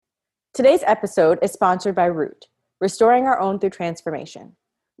Today's episode is sponsored by Root, Restoring Our Own Through Transformation.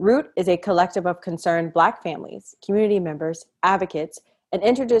 Root is a collective of concerned Black families, community members, advocates, and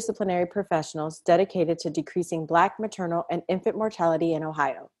interdisciplinary professionals dedicated to decreasing Black maternal and infant mortality in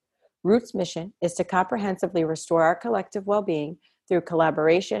Ohio. Root's mission is to comprehensively restore our collective well-being through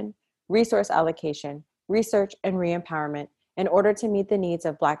collaboration, resource allocation, research, and re-empowerment in order to meet the needs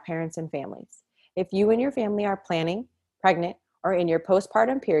of Black parents and families. If you and your family are planning, pregnant, or in your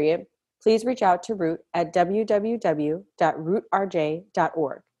postpartum period, please reach out to Root at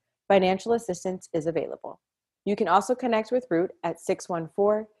www.rootrj.org. Financial assistance is available. You can also connect with Root at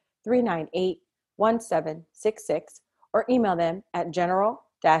 614-398-1766 or email them at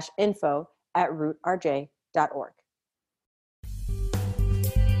general-info@rootrj.org.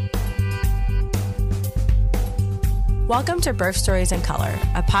 Welcome to Birth Stories in Color,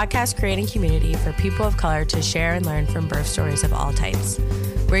 a podcast creating community for people of color to share and learn from birth stories of all types.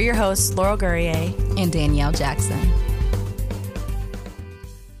 We're your hosts, Laurel Gourrier and Danielle Jackson.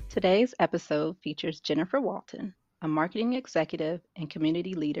 Today's episode features Jennifer Walton, a marketing executive and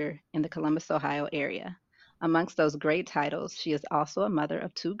community leader in the Columbus, Ohio area. Amongst those great titles, she is also a mother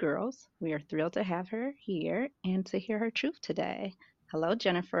of 2 girls. We are thrilled to have her here and to hear her truth today. Hello,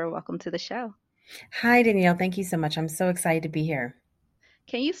 Jennifer. Welcome to the show. Hi, Danielle. Thank you so much. I'm so excited to be here.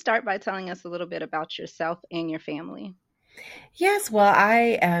 Can you start by telling us a little bit about yourself and your family? Yes, well,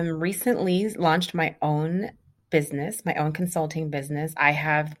 I recently launched my own business, my own consulting business. I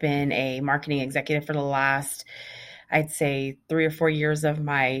have been a marketing executive for the last, I'd say, 3 or 4 years of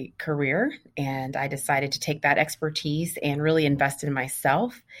my career. And I decided to take that expertise and really invest in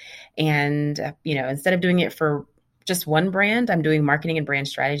myself. And, instead of doing it for just one brand, I'm doing marketing and brand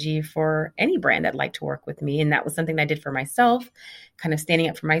strategy for any brand that'd like to work with me. And that was something I did for myself, kind of standing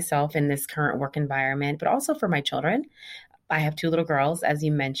up for myself in this current work environment, but also for my children. I have 2 little girls, as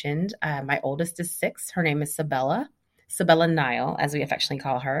you mentioned. My oldest is 6. Her name is Sabella Nile, as we affectionately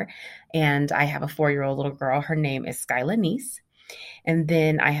call her. And I have a 4-year-old little girl. Her name is Skyla Neese. And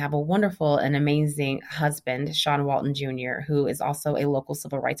then I have a wonderful and amazing husband, Sean Walton Jr., who is also a local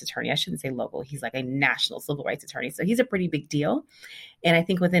civil rights attorney. I shouldn't say local. He's like a national civil rights attorney. So he's a pretty big deal. And I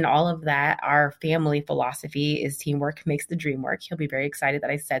think within all of that, our family philosophy is teamwork makes the dream work. He'll be very excited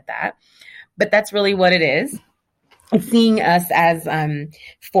that I said that. But that's really what it is. Seeing us as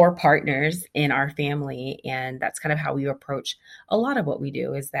 4 partners in our family. And that's kind of how we approach a lot of what we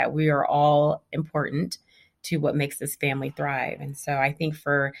do, is that we are all important to what makes this family thrive. And so I think if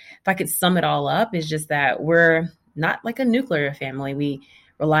I could sum it all up, is just that we're not like a nuclear family. We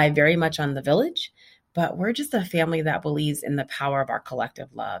rely very much on the village, but we're just a family that believes in the power of our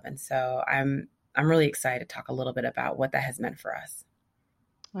collective love. And so I'm really excited to talk a little bit about what that has meant for us.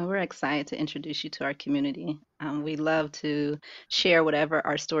 Well, we're excited to introduce you to our community. We love to share whatever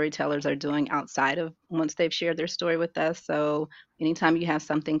our storytellers are doing outside of once they've shared their story with us. So anytime you have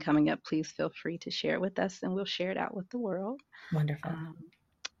something coming up, please feel free to share it with us and we'll share it out with the world. Wonderful.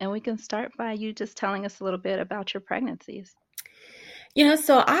 And we can start by you just telling us a little bit about your pregnancies.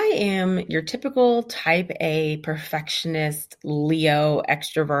 So I am your typical type A perfectionist, Leo,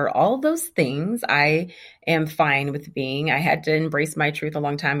 extrovert, all those things I am fine with being. I had to embrace my truth a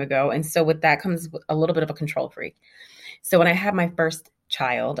long time ago. And so with that comes a little bit of a control freak. So when I had my first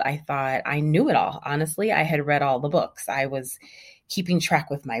child, I thought I knew it all. Honestly, I had read all the books. I was keeping track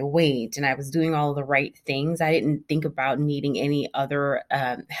with my weight and I was doing all the right things. I didn't think about needing any other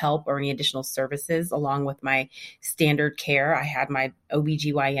help or any additional services along with my standard care. I had my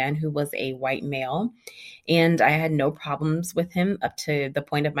OBGYN, who was a white male, and I had no problems with him up to the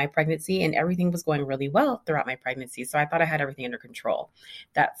point of my pregnancy, and everything was going really well throughout my pregnancy. So I thought I had everything under control.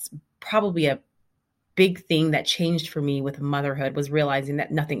 That's probably a big thing that changed for me with motherhood, was realizing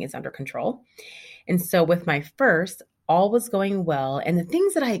that nothing is under control. And so with my first, all was going well. And the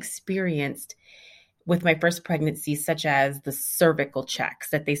things that I experienced with my first pregnancy, such as the cervical checks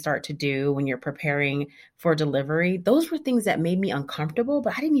that they start to do when you're preparing for delivery, those were things that made me uncomfortable,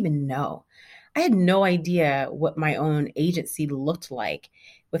 but I didn't even know. I had no idea what my own agency looked like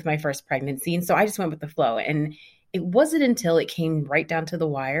with my first pregnancy. And so I just went with the flow. And it wasn't until it came right down to the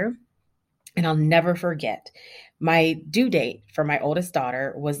wire, and I'll never forget, my due date for my oldest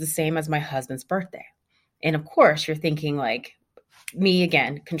daughter was the same as my husband's birthday. And of course, you're thinking like me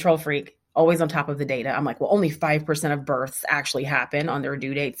again, control freak, always on top of the data. I'm like, well, only 5% of births actually happen on their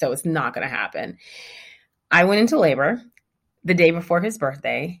due date, so it's not going to happen. I went into labor the day before his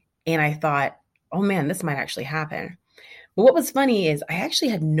birthday, and I thought, oh man, this might actually happen. But what was funny is I actually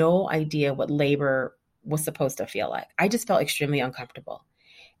had no idea what labor was supposed to feel like. I just felt extremely uncomfortable.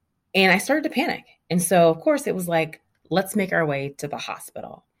 And I started to panic. And so, of course, it was like, let's make our way to the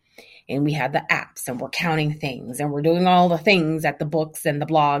hospital. And we had the apps and we're counting things and we're doing all the things that the books and the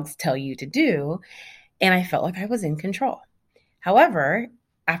blogs tell you to do. And I felt like I was in control. However,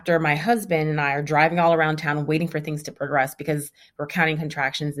 after my husband and I are driving all around town waiting for things to progress because we're counting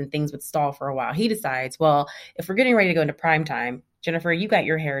contractions and things would stall for a while, he decides, well, if we're getting ready to go into prime time, Jennifer, you got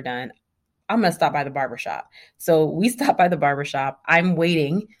your hair done. I'm going to stop by the barbershop. So we stop by the barbershop. I'm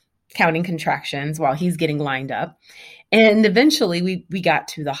waiting, counting contractions while he's getting lined up. And eventually we got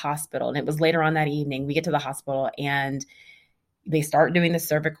to the hospital, and it was later on that evening. We get to the hospital and they start doing the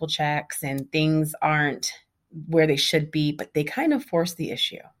cervical checks and things aren't where they should be, but they kind of force the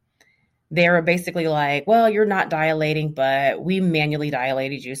issue. They were basically like, well, you're not dilating, but we manually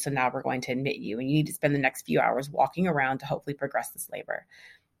dilated you. So now we're going to admit you and you need to spend the next few hours walking around to hopefully progress this labor.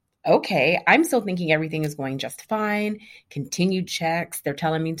 Okay, I'm still thinking everything is going just fine. Continued checks. They're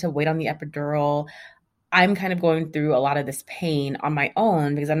telling me to wait on the epidural. I'm kind of going through a lot of this pain on my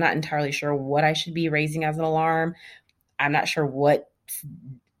own because I'm not entirely sure what I should be raising as an alarm. I'm not sure what's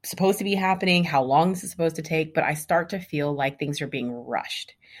supposed to be happening, how long this is supposed to take, but I start to feel like things are being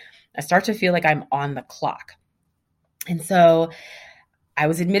rushed. I start to feel like I'm on the clock. And so I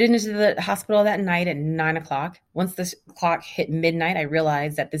was admitted into the hospital that night at 9 o'clock. Once the clock hit midnight, I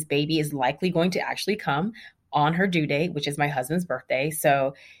realized that this baby is likely going to actually come on her due date, which is my husband's birthday.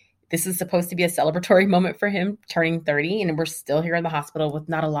 So this is supposed to be a celebratory moment for him turning 30, and we're still here in the hospital with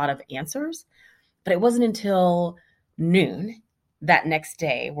not a lot of answers. But it wasn't until noon that next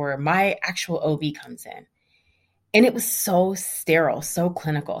day where my actual OB comes in. And it was so sterile, so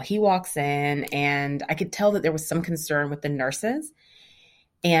clinical. He walks in and I could tell that there was some concern with the nurses.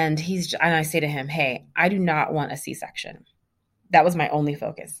 And I say to him, hey, I do not want a C-section. That was my only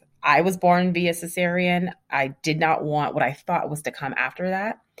focus. I was born via cesarean. I did not want what I thought was to come after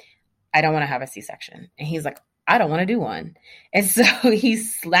that. I don't want to have a C-section. And he's like, I don't want to do one. And so he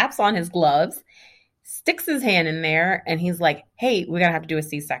slaps on his gloves, sticks his hand in there, and he's like, hey, we're going to have to do a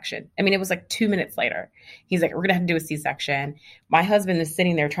C-section. I mean, it was like 2 minutes later. He's like, we're going to have to do a C-section. My husband is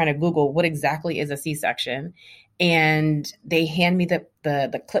sitting there trying to Google what exactly is a C-section. And they hand me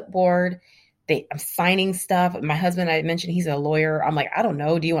the clipboard. I'm signing stuff. My husband, I mentioned he's a lawyer. I'm like, I don't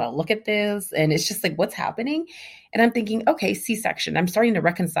know. Do you want to look at this? And it's just like, what's happening? And I'm thinking, okay, C-section. I'm starting to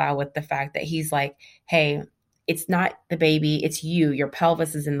reconcile with the fact that he's like, hey, it's not the baby. It's you. Your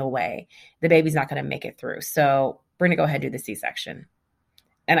pelvis is in the way. The baby's not going to make it through. So we're going to go ahead and do the C-section.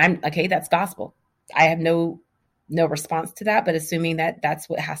 And I'm okay. That's gospel. I have no response to that, but assuming that that's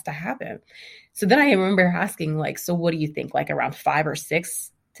what has to happen. So then I remember asking like, so what do you think? Like around 5 or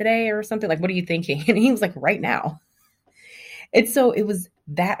 6 today or something? Like, what are you thinking? And he was like, right now. And so it was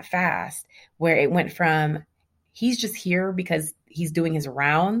that fast where it went from he's just here because he's doing his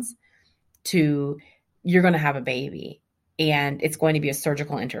rounds to you're going to have a baby and it's going to be a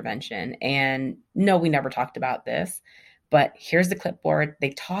surgical intervention. And no, we never talked about this, but here's the clipboard.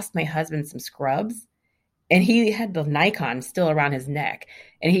 They tossed my husband some scrubs and he had the Nikon still around his neck.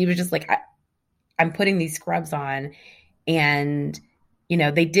 And he was just like, I'm putting these scrubs on. And, you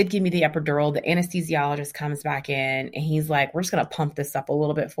know, they did give me the epidural. The anesthesiologist comes back in and he's like, we're just going to pump this up a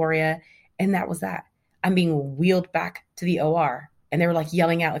little bit for you. And that was that. I'm being wheeled back to the OR. And they were like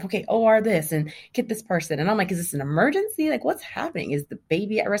yelling out like, okay, OR this and get this person. And I'm like, is this an emergency? Like, what's happening? Is the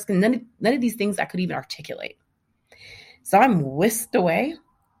baby at risk? And none of these things I could even articulate. So I'm whisked away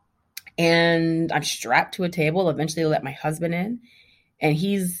and I'm strapped to a table. Eventually let my husband in and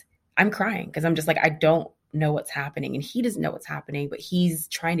I'm crying because I'm just like, I don't know what's happening. And he doesn't know what's happening, but he's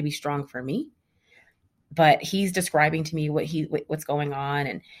trying to be strong for me. But he's describing to me what's going on.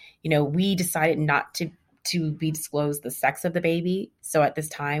 And, you know, we decided not to be disclosed the sex of the baby. So at this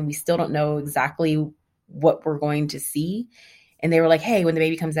time, we still don't know exactly what we're going to see. And they were like, hey, when the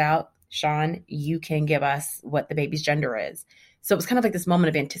baby comes out, Sean, you can give us what the baby's gender is. So it was kind of like this moment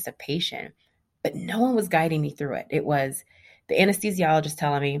of anticipation, but no one was guiding me through it. It was the anesthesiologist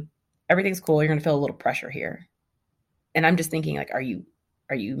telling me, everything's cool. You're going to feel a little pressure here. And I'm just thinking like, are you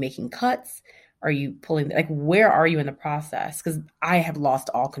making cuts? Are you pulling, like, where are you in the process? Because I have lost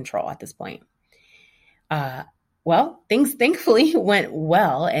all control at this point. Well, things thankfully went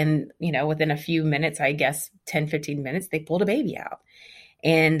well. And, you know, within a few minutes, I guess 10, 15 minutes, they pulled a baby out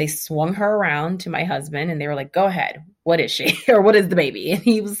and they swung her around to my husband and they were like, go ahead. What is she? Or what is the baby? And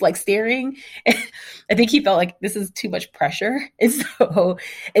he was like staring. I think he felt like this is too much pressure. And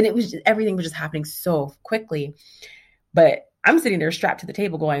it was everything was just happening so quickly. But I'm sitting there strapped to the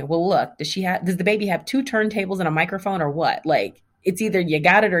table going, well, look, does the baby have 2 turntables and a microphone or what? Like, it's either you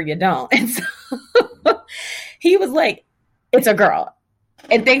got it or you don't. And so he was like, it's a girl.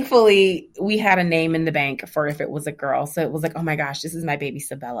 And thankfully, we had a name in the bank for if it was a girl. So it was like, oh my gosh, this is my baby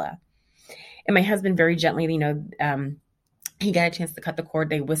Sabella. And my husband very gently, he got a chance to cut the cord.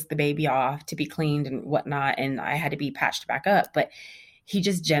 They whisked the baby off to be cleaned and whatnot. And I had to be patched back up. But he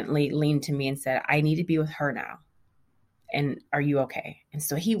just gently leaned to me and said, I need to be with her now. And are you okay? And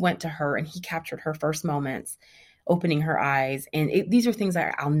so he went to her and he captured her first moments, opening her eyes. And these are things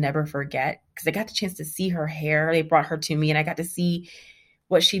that I'll never forget because I got the chance to see her hair. They brought her to me and I got to see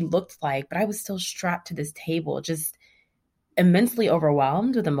what she looked like. But I was still strapped to this table, just immensely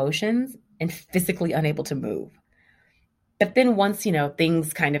overwhelmed with emotions and physically unable to move. But then once,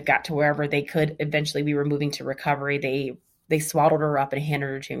 things kind of got to wherever they could, eventually we were moving to recovery. They swaddled her up and handed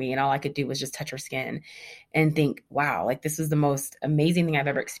her to me. And all I could do was just touch her skin and think, wow, like this is the most amazing thing I've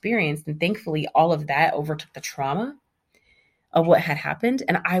ever experienced. And thankfully, all of that overtook the trauma of what had happened.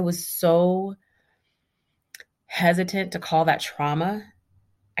 And I was so hesitant to call that trauma.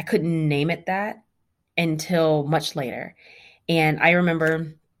 I couldn't name it that until much later. And I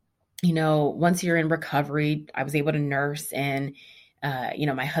remember, once you're in recovery, I was able to nurse and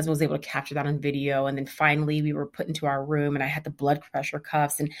my husband was able to capture that on video. And then finally we were put into our room and I had the blood pressure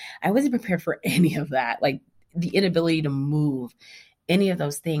cuffs and I wasn't prepared for any of that, like the inability to move, any of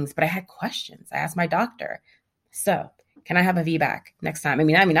those things. But I had questions. I asked my doctor, so can I have a VBAC next time? I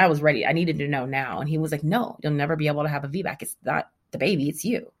mean, I was ready. I needed to know now. And he was like, no, you'll never be able to have a VBAC. It's not the baby, it's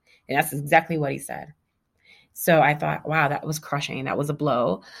you. And that's exactly what he said. So I thought, wow, that was crushing. That was a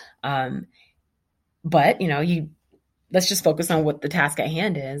blow. But let's just focus on what the task at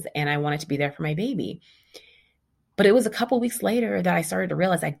hand is. And I wanted to be there for my baby. But it was a couple weeks later that I started to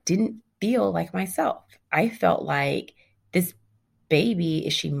realize I didn't feel like myself. I felt like, this baby,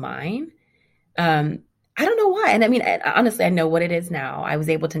 is she mine? I don't know why. And I mean, honestly, I know what it is now. I was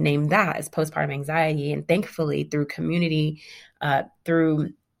able to name that as postpartum anxiety. And thankfully through community,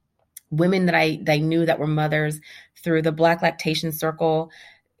 through women that I knew that were mothers, through the Black Lactation Circle,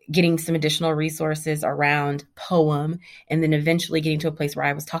 getting some additional resources around POEM, and then eventually getting to a place where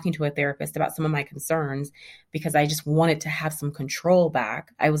I was talking to a therapist about some of my concerns because I just wanted to have some control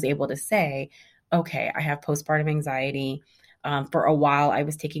back. I was able to say, okay, I have postpartum anxiety. For a while, I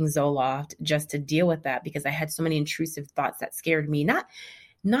was taking Zoloft just to deal with that because I had so many intrusive thoughts that scared me,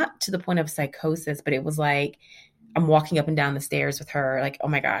 not to the point of psychosis, but it was like, I'm walking up and down the stairs with her, like, oh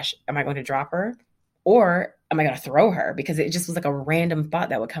my gosh, am I going to drop her? Or am I going to throw her? Because it just was like a random thought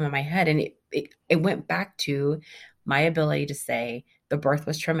that would come in my head. And it went back to my ability to say the birth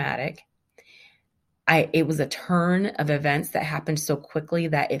was traumatic. It was a turn of events that happened so quickly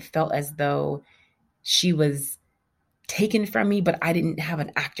that it felt as though she was taken from me, but I didn't have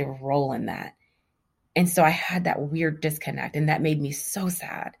an active role in that. And so I had that weird disconnect, and that made me so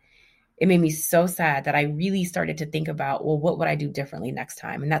sad. It made me so sad that I really started to think about, well, what would I do differently next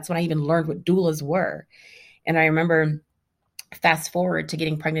time? And that's when I even learned what doulas were. And I remember, fast forward to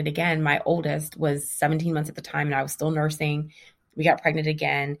getting pregnant again, my oldest was 17 months at the time and I was still nursing. We got pregnant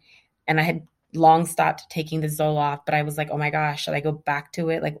again and I had long stopped taking the Zoloft, but I was like, oh my gosh, should I go back to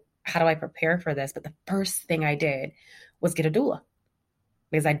it? Like, how do I prepare for this? But the first thing I did was get a doula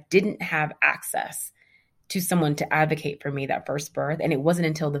because I didn't have access to someone to advocate for me that first birth. And it wasn't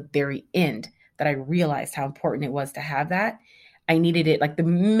until the very end that I realized how important it was to have that. I needed it. Like the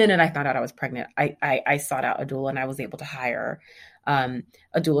minute I found out I was pregnant, I sought out a doula and I was able to hire a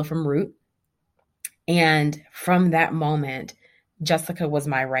doula from Root. And from that moment, Jessica was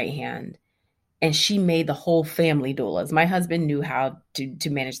my right hand and she made the whole family doulas. My husband knew how to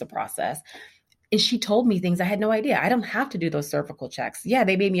manage the process. And she told me things I had no idea. I don't have to do those cervical checks. Yeah,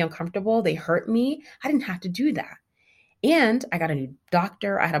 they made me uncomfortable. They hurt me. I didn't have to do that. And I got a new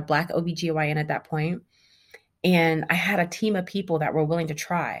doctor. I had a Black OBGYN at that point. And I had a team of people that were willing to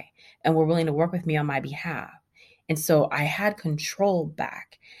try and were willing to work with me on my behalf. And so I had control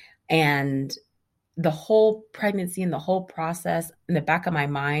back. And the whole pregnancy and the whole process in the back of my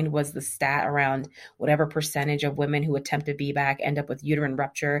mind was the stat around whatever percentage of women who attempt a VBAC end up with uterine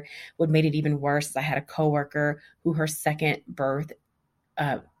rupture. What made it even worse is I had a coworker who her second birth,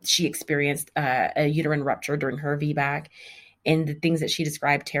 she experienced a uterine rupture during her VBAC, and the things that she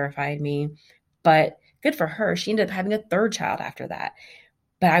described terrified me. But good for her. She ended up having a third child after that.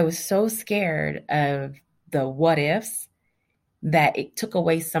 But I was so scared of the what ifs that it took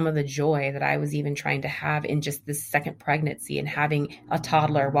away some of the joy that I was even trying to have in just this second pregnancy and having a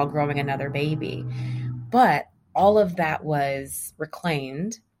toddler while growing another baby. But all of that was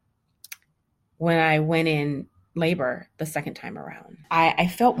reclaimed when I went in labor the second time around. I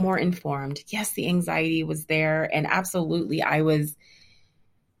felt more informed. Yes, the anxiety was there. And absolutely, I was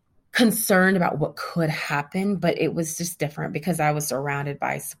concerned about what could happen, but it was just different because I was surrounded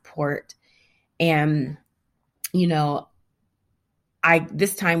by support. And, you know,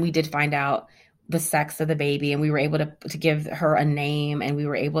 this time we did find out the sex of the baby, and we were able to give her a name, and we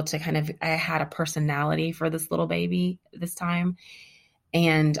were able to I had a personality for this little baby this time.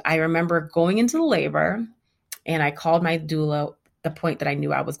 And I remember going into the labor, and I called my doula the point that I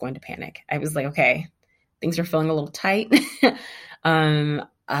knew I was going to panic. I was like, okay, things are feeling a little tight.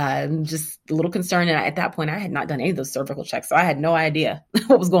 I'm just a little concerned. And at that point, I had not done any of those cervical checks. So I had no idea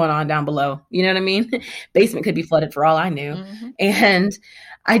what was going on down below. You know what I mean? Basement could be flooded for all I knew. Mm-hmm. And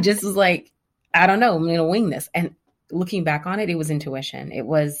I just was like, I don't know, I'm going to wing this. And looking back on it, it was intuition. It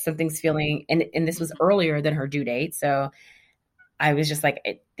was something's feeling, and this was earlier than her due date. So I was just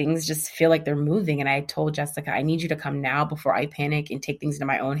like, things just feel like they're moving. And I told Jessica, I need you to come now before I panic and take things into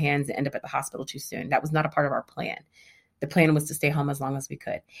my own hands and end up at the hospital too soon. That was not a part of our plan. The plan was to stay home as long as we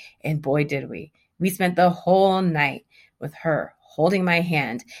could. And boy, did we. We spent the whole night with her holding my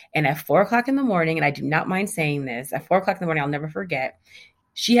hand. And at 4:00 in the morning, and I do not mind saying this, at 4:00 in the morning, I'll never forget,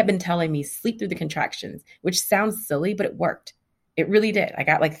 she had been telling me sleep through the contractions, which sounds silly, but it worked. It really did. I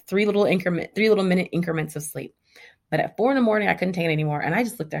got like 3 little minute increments of sleep. But at 4 a.m, I couldn't take it anymore. And I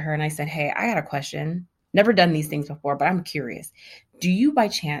just looked at her and I said, hey, I got a question. Never done these things before, but I'm curious. Do you by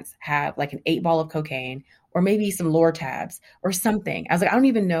chance have like an 8 ball of cocaine or maybe some Lortabs or something? I was like, I don't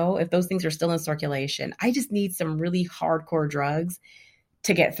even know if those things are still in circulation. I just need some really hardcore drugs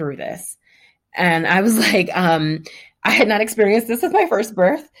to get through this. And I was like, I had not experienced this with my first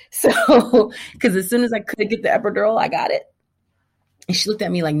birth. So, because as soon as I could get the epidural, I got it. And she looked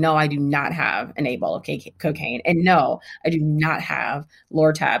at me like, no, I do not have an 8 ball of cocaine. And no, I do not have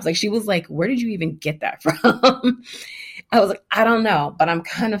Lortabs. Like, she was like, where did you even get that from? I was like, I don't know, but I'm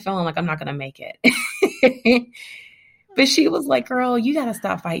kind of feeling like I'm not going to make it. But she was like, girl, you got to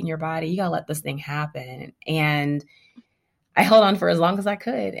stop fighting your body. You got to let this thing happen. And I held on for as long as I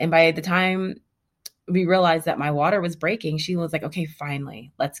could. And by the time we realized that my water was breaking, she was like, okay,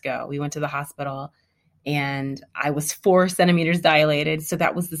 finally, let's go. We went to the hospital. And I was 4 centimeters dilated. So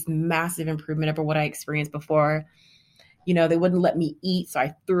that was this massive improvement over what I experienced before. You know, they wouldn't let me eat. So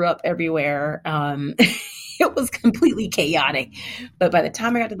I threw up everywhere. It was completely chaotic. But by the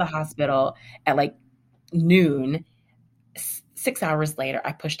time I got to the hospital at like noon, 6 hours later,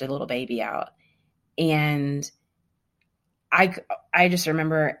 I pushed a little baby out. And I just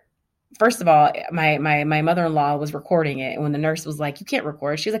remember, first of all, my mother-in-law was recording it. And when the nurse was like, you can't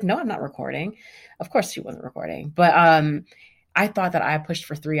record, she was like, no, I'm not recording. Of course she wasn't recording. But I thought that I pushed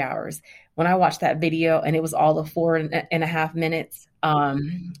for 3 hours. When I watched that video and it was all of 4.5 minutes,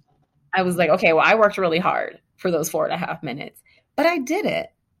 I was like, okay, well, I worked really hard for those 4.5 minutes. But I did it.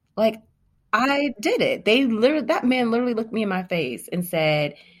 Like, I did it. That man literally looked me in my face and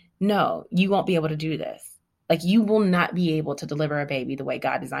said, no, you won't be able to do this. Like, you will not be able to deliver a baby the way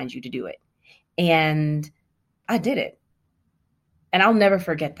God designed you to do it. And I did it. And I'll never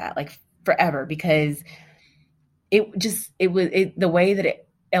forget that, like, forever, because it was the way that it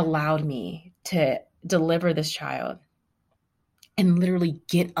allowed me to deliver this child and literally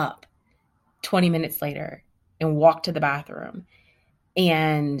get up 20 minutes later and walk to the bathroom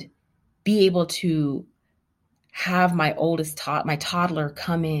and be able to have my my toddler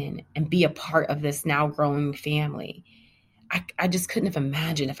come in and be a part of this now growing family. I just couldn't have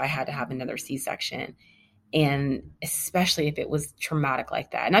imagined if I had to have another C-section. And especially if it was traumatic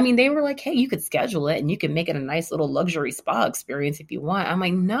like that. And I mean, they were like, hey, you could schedule it and you can make it a nice little luxury spa experience if you want. I'm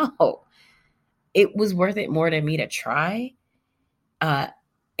like, no, it was worth it more to me to try. And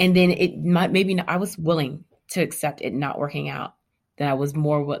then I was willing to accept it not working out than I was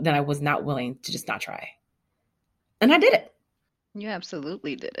not willing to just not try. And I did it. You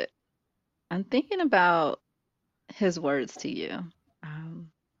absolutely did it. I'm thinking about his words to you,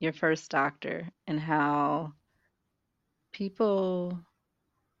 your first doctor, and how people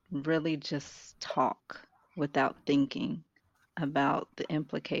really just talk without thinking about the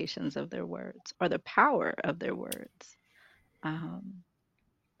implications of their words or the power of their words, and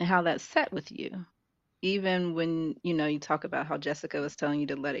how that set with you. Even when, you talk about how Jessica was telling you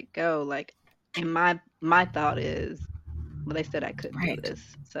to let it go, like, and my thought is, well, they said I couldn't do this.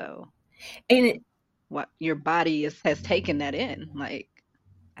 So, and what your body has taken that in, like,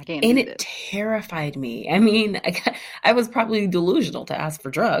 I can't and do it this. Terrified me. I mean, I was probably delusional to ask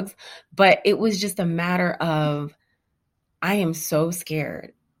for drugs, but it was just a matter of, I am so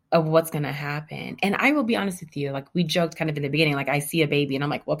scared of what's going to happen. And I will be honest with you, like, we joked kind of in the beginning, like, I see a baby and I'm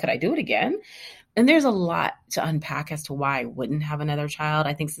like, well, could I do it again? And there's a lot to unpack as to why I wouldn't have another child.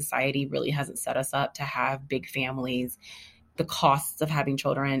 I think society really hasn't set us up to have big families. the costs of having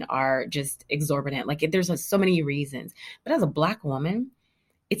children are just exorbitant. Like there's so many reasons. But as a Black woman,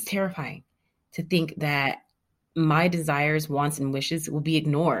 it's terrifying to think that my desires, wants, and wishes will be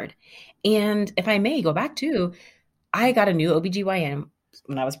ignored. And if I may go back to, I got a new OBGYN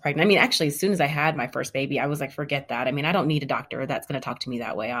when I was pregnant. I mean, actually, as soon as I had my first baby, I was like, forget that. I mean, I don't need a doctor that's going to talk to me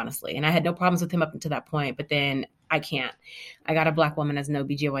that way, honestly. And I had no problems with him up until that point, but then I can't. I got a Black woman as an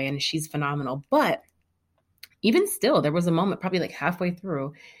OBGYN, and she's phenomenal. But even still, there was a moment probably like halfway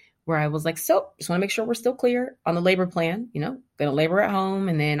through where I was like, so just want to make sure we're still clear on the labor plan, going to labor at home.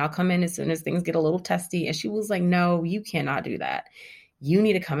 And then I'll come in as soon as things get a little testy. And she was like, no, you cannot do that. You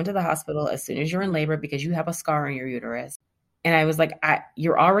need to come into the hospital as soon as you're in labor because you have a scar on your uterus. And I was like,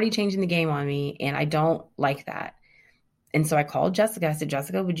 you're already changing the game on me. And I don't like that. And so I called Jessica. I said,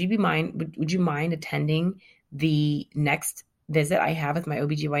 Jessica, would you mind attending the next visit I have with my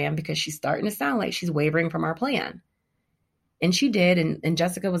OBGYN because she's starting to sound like she's wavering from our plan. And she did. And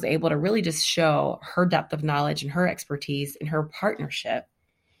Jessica was able to really just show her depth of knowledge and her expertise and her partnership.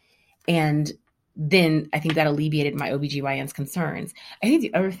 And then I think that alleviated my OBGYN's concerns. I think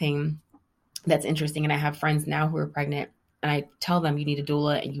the other thing that's interesting, and I have friends now who are pregnant, and I tell them you need a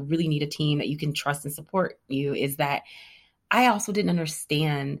doula and you really need a team that you can trust and support you, is that I also didn't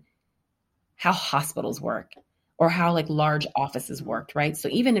understand how hospitals work or how like large offices worked, right? So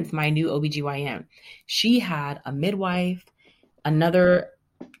even if my new OBGYN, she had a midwife, another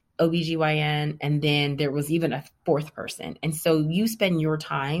OBGYN, and then there was even a fourth person. And so you spend your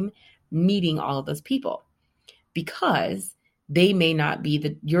time meeting all of those people because they may not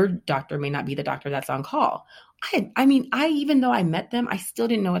be your doctor may not be the doctor that's on call. Even though I met them, I still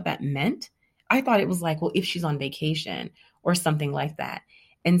didn't know what that meant. I thought it was like, well, if she's on vacation or something like that.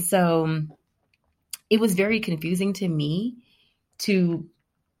 And so it was very confusing to me to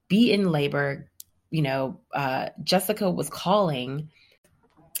be in labor. Jessica was calling.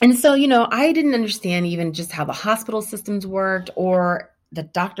 And so, I didn't understand even just how the hospital systems worked or the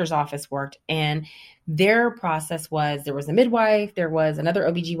doctor's office worked. And their process was there was a midwife, there was another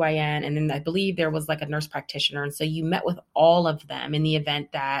OBGYN, and then I believe there was like a nurse practitioner. And so you met with all of them in the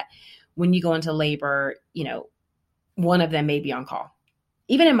event that when you go into labor, one of them may be on call.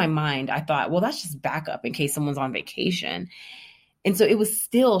 Even in my mind, I thought, well, that's just backup in case someone's on vacation. And so it was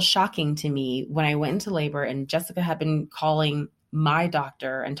still shocking to me when I went into labor and Jessica had been calling my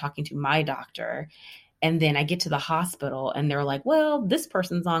doctor and talking to my doctor. And then I get to the hospital and they're like, well, this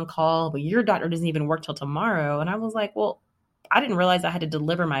person's on call, but your doctor doesn't even work till tomorrow. And I was like, well, I didn't realize I had to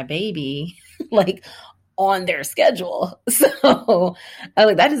deliver my baby like on their schedule. So I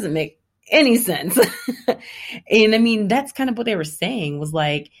like, that doesn't make any sense. And I mean, that's kind of what they were saying was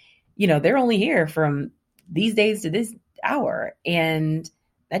like, they're only here from these days to this hour. And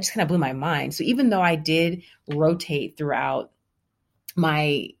that just kind of blew my mind. So even though I did rotate throughout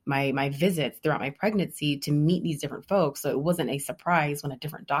my visits throughout my pregnancy to meet these different folks, so it wasn't a surprise when a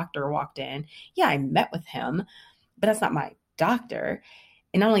different doctor walked in. Yeah, I met with him, but that's not my doctor.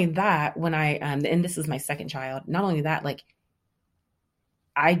 And not only that, when I and this is my second child, not only that, like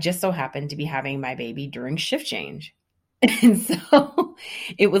I just so happened to be having my baby during shift change. And so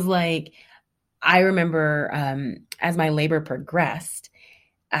it was like, I remember as my labor progressed,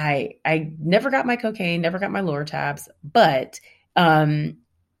 I never got my cocaine, never got my Lortabs, but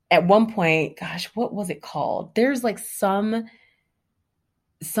at one point, gosh, what was it called? There's like some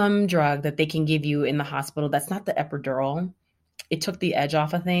drug that they can give you in the hospital that's not the epidural. It took the edge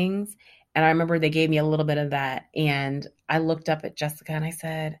off of things. And I remember they gave me a little bit of that. And I looked up at Jessica and I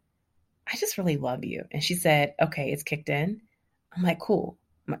said, I just really love you. And she said, okay, it's kicked in. I'm like, cool.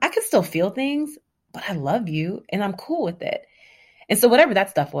 I can still feel things, but I love you and I'm cool with it. And so whatever that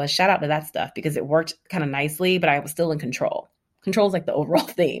stuff was, shout out to that stuff because it worked kind of nicely, but I was still in control. Control is like the overall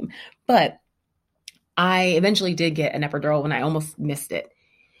theme. But I eventually did get an epidural when I almost missed it.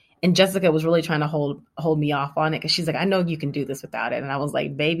 And Jessica was really trying to hold me off on it because she's like, I know you can do this without it. And I was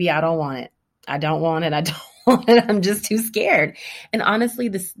like, baby, I don't want it. I don't want it. I don't want it. I'm just too scared. And honestly,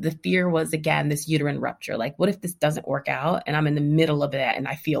 the fear was, again, this uterine rupture. Like, what if this doesn't work out and I'm in the middle of it and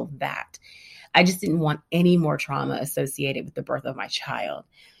I feel that? I just didn't want any more trauma associated with the birth of my child.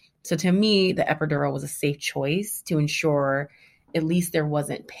 So to me, the epidural was a safe choice to ensure at least there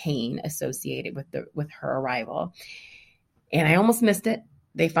wasn't pain associated with her arrival. And I almost missed it.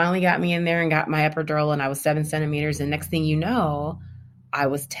 They finally got me in there and got my epidural and I was 7 centimeters. And next thing you know, I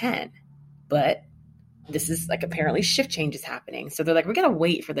was 10. But this is like apparently shift change is happening. So they're like, we're going to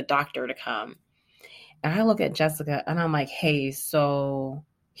wait for the doctor to come. And I look at Jessica and I'm like, hey, so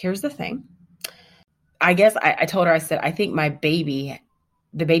here's the thing. I guess I told her, I said, I think my baby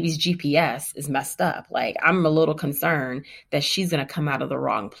the baby's GPS is messed up. Like, I'm a little concerned that she's going to come out of the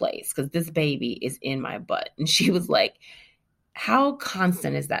wrong place because this baby is in my butt. And she was like, how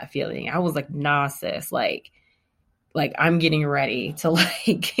constant is that feeling? I was like, nah, sis, like I'm getting ready to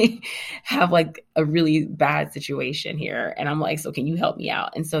like have like a really bad situation here. And I'm like, so can you help me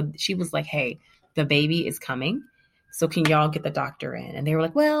out? And so she was like, hey, the baby is coming. So can y'all get the doctor in? And they were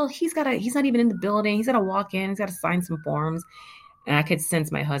like, well, he's not even in the building. He's got to walk in. He's got to sign some forms. And I could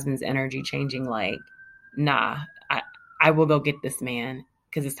sense my husband's energy changing, like, nah, I will go get this man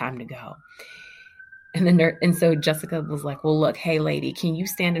because it's time to go. And so Jessica was like, well, look, hey, lady, can you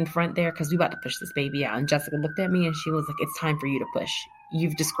stand in front there? Because we about to push this baby out. And Jessica looked at me and she was like, it's time for you to push.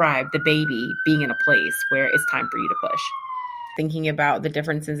 You've described the baby being in a place where it's time for you to push. Thinking about the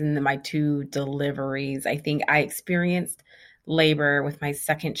differences in my 2 deliveries, I think I experienced labor with my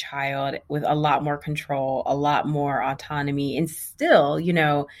second child with a lot more control, a lot more autonomy, and still,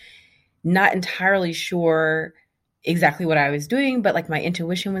 not entirely sure exactly what I was doing, but like my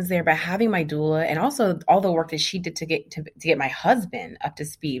intuition was there. But having my doula and also all the work that she did to get my husband up to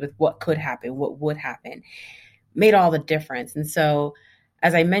speed with what could happen, what would happen, made all the difference. And so,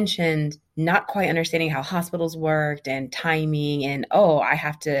 as I mentioned, not quite understanding how hospitals worked and timing and, I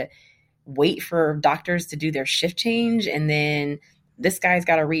have to wait for doctors to do their shift change. And then this guy's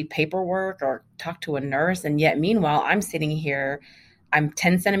got to read paperwork or talk to a nurse. And yet, meanwhile, I'm sitting here, I'm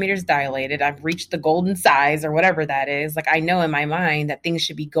 10 centimeters dilated. I've reached the golden size or whatever that is. Like, I know in my mind that things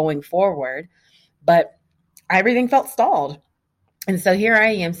should be going forward, but everything felt stalled. And so here I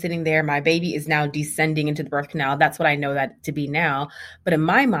am sitting there. My baby is now descending into the birth canal. That's what I know that to be now. But in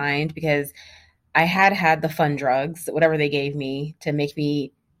my mind, because I had the fun drugs, whatever they gave me to make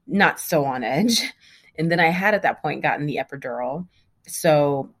me not so on edge. And then I had at that point gotten the epidural.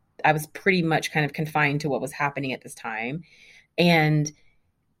 So I was pretty much kind of confined to what was happening at this time. And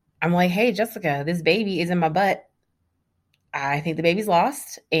I'm like, hey, Jessica, this baby is in my butt. I think the baby's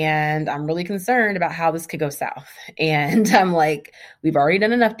lost. And I'm really concerned about how this could go south. And I'm like, we've already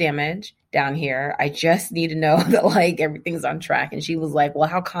done enough damage down here. I just need to know that like everything's on track. And she was like, well,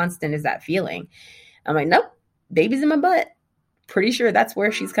 how constant is that feeling? I'm like, nope, baby's in my butt. Pretty sure that's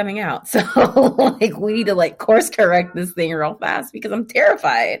where she's coming out. So like, we need to like course correct this thing real fast because I'm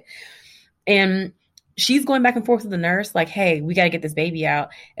terrified. And she's going back and forth with the nurse, like, hey, we got to get this baby out.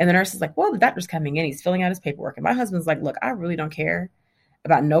 And the nurse is like, well, the doctor's coming in. He's filling out his paperwork. And my husband's like, look, I really don't care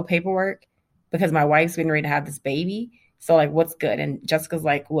about no paperwork because my wife's getting ready to have this baby. So like, what's good? And Jessica's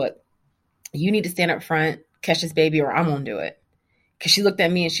like, look, you need to stand up front, catch this baby, or I won't do it. Because she looked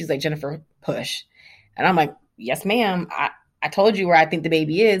at me and she's like, Jennifer, push. And I'm like, yes, ma'am. I told you where I think the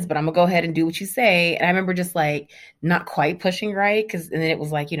baby is, but I'm going to go ahead and do what you say. And I remember just like not quite pushing right. And then it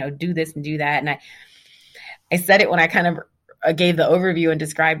was like, do this and do that. And I said it when I kind of gave the overview and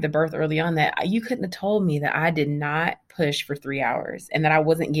described the birth early on that you couldn't have told me that I did not push for 3 hours and that I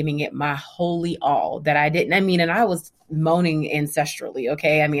wasn't giving it my wholly all, that I didn't. And I was moaning ancestrally.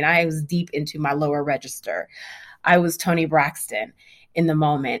 Okay. I was deep into my lower register. I was Toni Braxton in the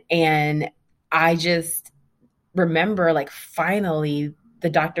moment. And I just remember like finally the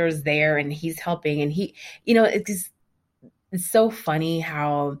doctor's there and he's helping and it's so funny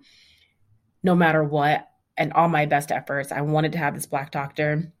how no matter what, and all my best efforts, I wanted to have this Black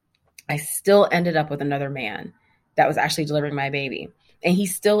doctor. I still ended up with another man that was actually delivering my baby. And he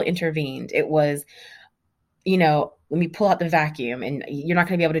still intervened. It was, let me pull out the vacuum and you're not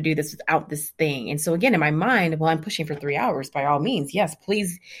going to be able to do this without this thing. And so again, in my mind, well, I'm pushing for 3 hours by all means. Yes,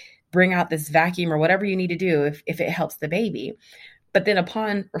 please bring out this vacuum or whatever you need to do if it helps the baby. But then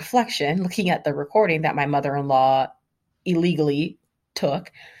upon reflection, looking at the recording that my mother-in-law illegally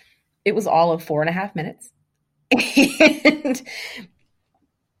took, it was all of 4.5 minutes. And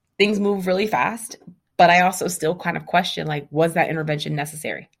things move really fast, but I also still kind of question, like, was that intervention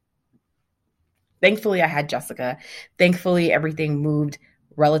necessary? Thankfully, I had Jessica. Thankfully, everything moved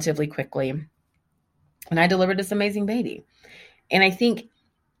relatively quickly. And I delivered this amazing baby. And I think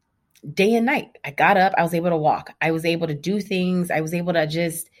day and night, I got up, I was able to walk. I was able to do things. I was able to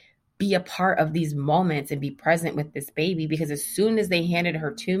just be a part of these moments and be present with this baby, because as soon as they handed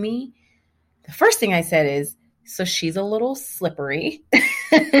her to me, the first thing I said is, so she's a little slippery.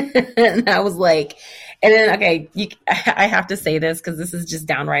 And I was like, and then, okay, I have to say this because this is just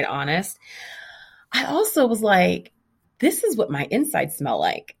downright honest. I also was like, this is what my insides smell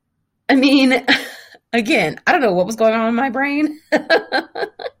like. Again, I don't know what was going on in my brain.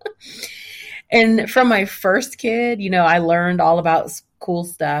 And from my first kid, I learned all about cool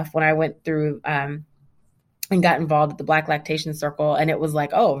stuff when I went through, and got involved with the Black Lactation Circle. And it was like,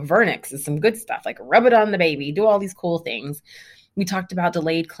 oh, Vernix is some good stuff. Like rub it on the baby, do all these cool things. we talked about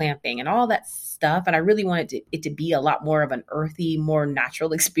delayed clamping and all that stuff. And I really wanted it to be a lot more of an earthy, more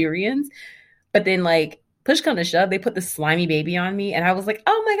natural experience. But then, like, push come to shove, they put the slimy baby on me. And I was like,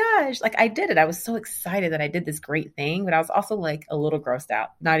 oh my gosh, like I did it. I was so excited that I did this great thing. But I was also like a little grossed out,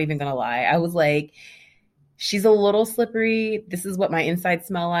 not even going to lie. I was like, she's a little slippery. This is what my insides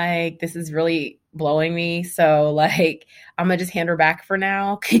smell like. This is really blowing me. So, like, I'm going to just hand her back for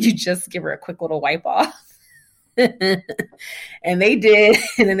now. Could you just give her a quick little wipe off? And they did.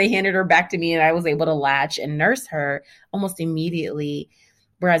 And then they handed her back to me, and I was able to latch and nurse her almost immediately.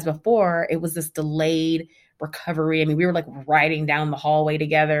 Whereas before, it was this delayed recovery. I mean, we were like riding down the hallway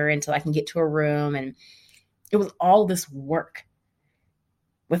together until I can get to a room. And it was all this work.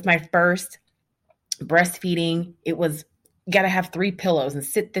 With my first breastfeeding, it was, you got to have 3 pillows and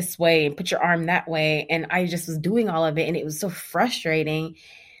sit this way and put your arm that way. And I just was doing all of it. And it was so frustrating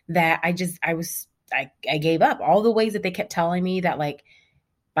that I gave up. All the ways that they kept telling me that, like,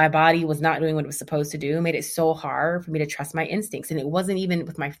 my body was not doing what it was supposed to do made it so hard for me to trust my instincts. And it wasn't even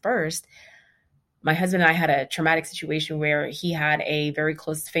with my first. My husband and I had a traumatic situation where he had a very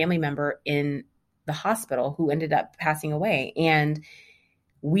close family member in the hospital who ended up passing away. And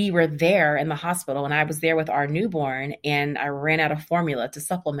we were there in the hospital, and I was there with our newborn, and I ran out of formula to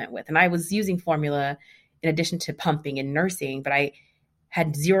supplement with. And I was using formula in addition to pumping and nursing, but I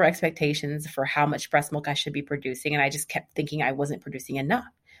had zero expectations for how much breast milk I should be producing. And I just kept thinking I wasn't producing enough.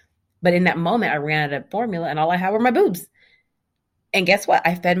 But in that moment, I ran out of formula, and all I had were my boobs. And guess what?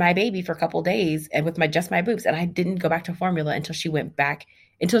 I fed my baby for a couple of days and with just my boobs. And I didn't go back to formula until she went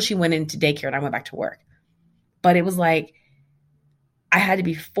into daycare and I went back to work. But it was like, I had to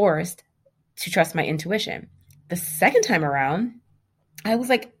be forced to trust my intuition. The second time around, I was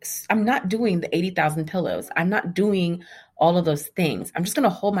like, I'm not doing the 80,000 pillows. I'm not doing all of those things. I'm just going to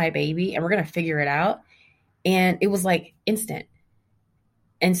hold my baby and we're going to figure it out. And it was like instant.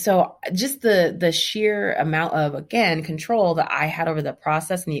 And so just the sheer amount of, again, control that I had over the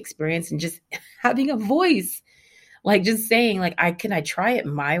process and the experience, and just having a voice, like just saying, like, can I try it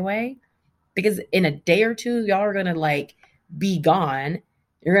my way? Because in a day or two, y'all are going to like be gone.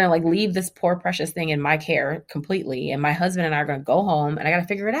 You're going to like leave this poor, precious thing in my care completely. And my husband and I are going to go home, and I got to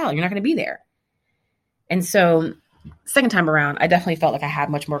figure it out. You're not going to be there. And so second time around, I definitely felt like I had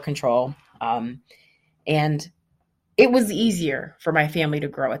much more control. And it was easier for my family to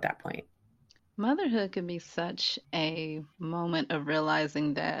grow at that point. Motherhood can be such a moment of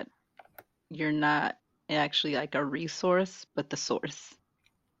realizing that you're not actually like a resource, but the source.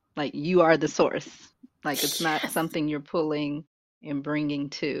 Like, you are the source. Like, it's not something you're pulling and bringing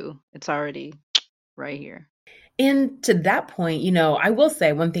to. It's already right here. And to that point, I will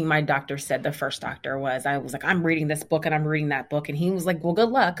say one thing my doctor said, the first doctor, was, I was like, I'm reading this book and I'm reading that book. And he was like, well, good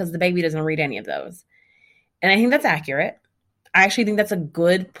luck, because the baby doesn't read any of those. And I think that's accurate. I actually think that's a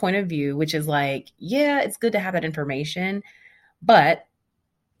good point of view, which is like, yeah, it's good to have that information, but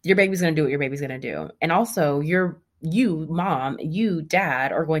your baby's going to do what your baby's going to do. And also you, mom, you,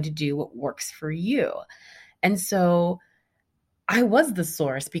 dad, are going to do what works for you. And so I was the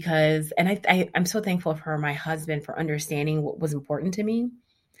source because, and I'm so thankful for my husband for understanding what was important to me,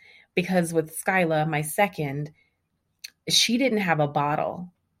 because with Skyla, my second, she didn't have a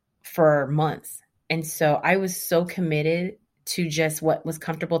bottle for months. And so I was so committed to just what was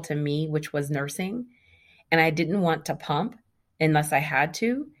comfortable to me, which was nursing. And I didn't want to pump unless I had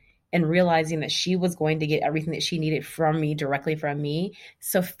to, and realizing that she was going to get everything that she needed from me, directly from me.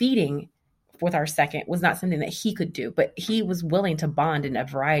 So feeding with our second was not something that he could do, but he was willing to bond in a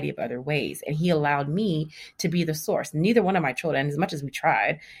variety of other ways. And he allowed me to be the source. Neither one of my children, as much as we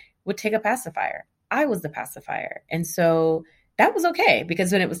tried, would take a pacifier. I was the pacifier. And so that was okay,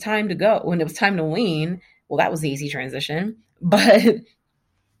 because when it was time to wean, well, that was the easy transition. But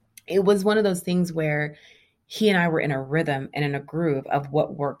it was one of those things where he and I were in a rhythm and in a groove of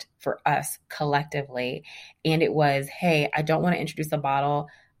what worked for us collectively. And it was, hey, I don't want to introduce a bottle.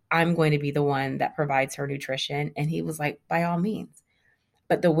 I'm going to be the one that provides her nutrition. And he was like, by all means.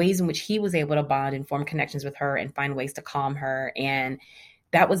 But the ways in which he was able to bond and form connections with her and find ways to calm her, and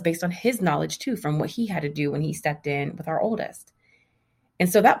that was based on his knowledge too, from what he had to do when he stepped in with our oldest. And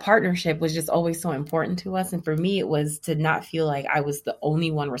so that partnership was just always so important to us. And for me, it was to not feel like I was the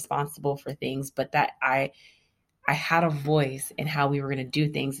only one responsible for things, but that I had a voice in how we were going to do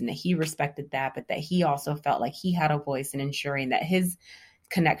things, and that he respected that, but that he also felt like he had a voice in ensuring that his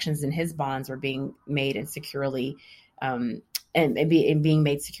connections and his bonds were being made and securely, and being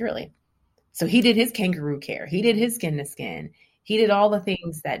made securely. So he did his kangaroo care. He did his skin to skin. He did all the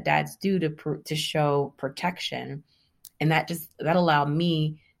things that dads do to show protection. And that allowed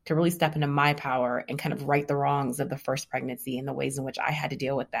me to really step into my power and kind of right the wrongs of the first pregnancy and the ways in which I had to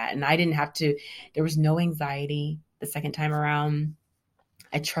deal with that. And I didn't have to, there was no anxiety the second time around.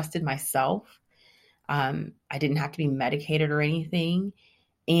 I trusted myself. I didn't have to be medicated or anything.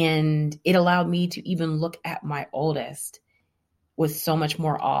 And it allowed me to even look at my oldest with so much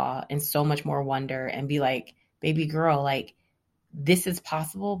more awe and so much more wonder and be like, baby girl, like, this is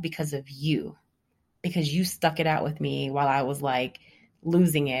possible because of you, because you stuck it out with me while I was like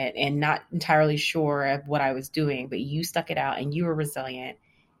losing it and not entirely sure of what I was doing, but you stuck it out and you were resilient.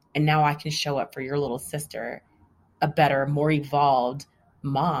 And now I can show up for your little sister, a better, more evolved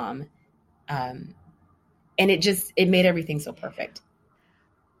mom. And it made everything so perfect.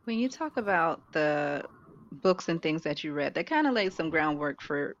 When you talk about the books and things that you read, that kind of laid some groundwork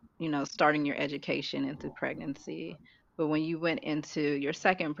for, starting your education into pregnancy. But when you went into your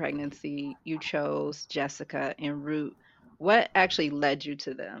second pregnancy, you chose Jessica and Root. What actually led you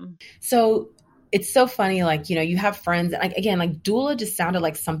to them? So it's so funny, like, you have friends, like, again, like doula just sounded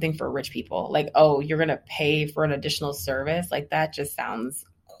like something for rich people. Like, oh, you're going to pay for an additional service. Like that just sounds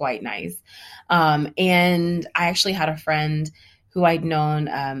quite nice. And I actually had a friend who I'd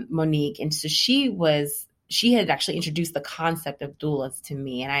known, Monique. And so she had actually introduced the concept of doulas to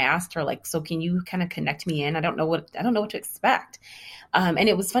me. And I asked her, like, so can you kind of connect me in? I don't know what to expect. And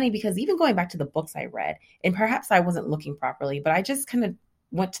it was funny because even going back to the books I read, and perhaps I wasn't looking properly, but I just kind of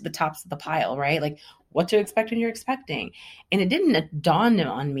went to the tops of the pile, right? Like what to expect when you're expecting. And it didn't dawn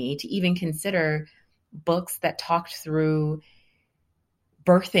on me to even consider books that talked through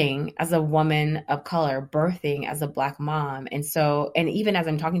birthing as a woman of color, birthing as a Black mom. And even as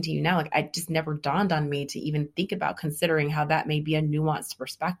I'm talking to you now, like I just never dawned on me to even think about considering how that may be a nuanced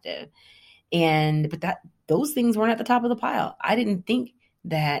perspective. But those things weren't at the top of the pile. I didn't think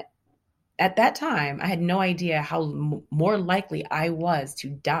that at that time, I had no idea how more likely I was to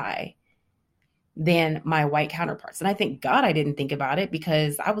die than my white counterparts. And I thank God I didn't think about it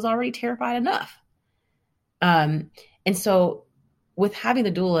because I was already terrified enough. And so with having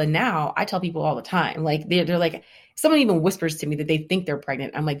the doula now, I tell people all the time, like they're like, someone even whispers to me that they think they're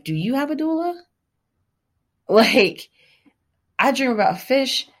pregnant. I'm like, do you have a doula? Like I dream about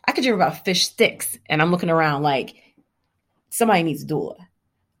fish. I could dream about fish sticks and I'm looking around like somebody needs a doula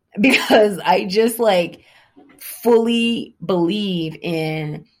because I just like fully believe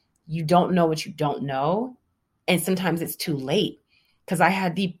in you don't know what you don't know. And sometimes it's too late because I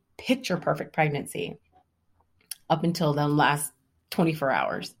had the picture perfect pregnancy up until the last 24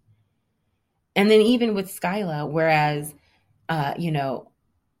 hours. And then even with Skyla, whereas,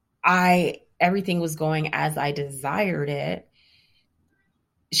 everything was going as I desired it,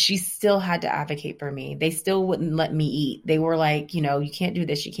 she still had to advocate for me. They still wouldn't let me eat. They were like, you can't do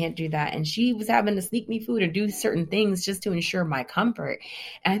this, you can't do that. And she was having to sneak me food or do certain things just to ensure my comfort.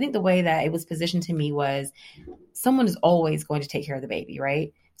 And I think the way that it was positioned to me was someone is always going to take care of the baby,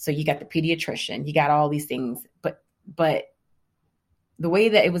 right? So you got the pediatrician, you got all these things, but the way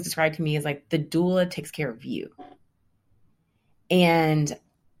that it was described to me is like the doula takes care of you. And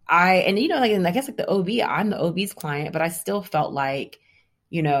I guess like the OB, I'm the OB's client, but I still felt like,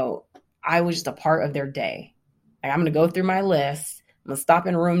 I was just a part of their day. Like I'm going to go through my list. I'm going to stop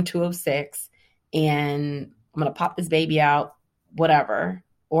in room 206 and I'm going to pop this baby out, whatever.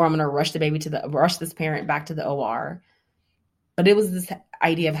 Or I'm going to rush this parent back to the OR. But it was this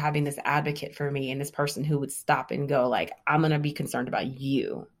idea of having this advocate for me and this person who would stop and go like, I'm going to be concerned about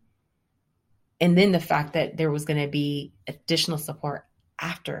you. And then the fact that there was going to be additional support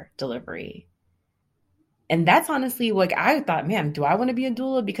after delivery. And that's honestly like, I thought, man, do I want to be a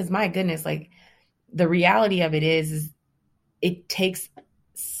doula? Because my goodness, like the reality of it is it takes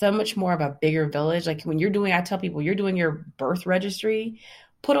so much more of a bigger village. Like when I tell people you're doing your birth registry,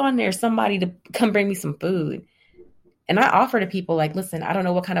 put on there somebody to come bring me some food. And I offer to people like, listen, I don't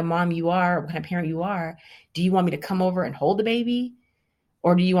know what kind of mom you are, what kind of parent you are. Do you want me to come over and hold the baby?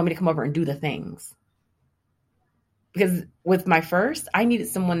 Or do you want me to come over and do the things? Because with my first, I needed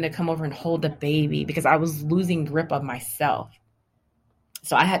someone to come over and hold the baby because I was losing grip of myself.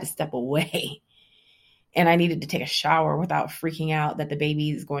 So I had to step away and I needed to take a shower without freaking out that the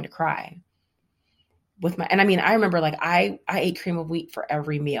baby is going to cry. I remember like I ate cream of wheat for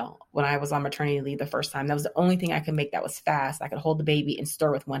every meal when I was on maternity leave the first time. That was the only thing I could make that was fast. I could hold the baby and stir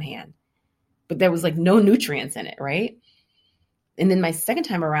with one hand, but there was like no nutrients in it. Right. And then my second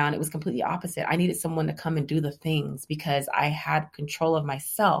time around, it was completely opposite. I needed someone to come and do the things because I had control of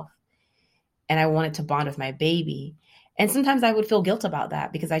myself and I wanted to bond with my baby. And sometimes I would feel guilt about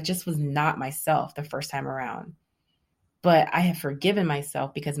that because I just was not myself the first time around. But I have forgiven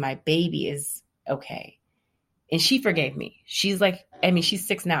myself because my baby is okay. And she forgave me. She's like, I mean, she's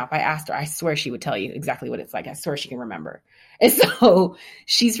 6 now. If I asked her, I swear she would tell you exactly what it's like. I swear she can remember. And so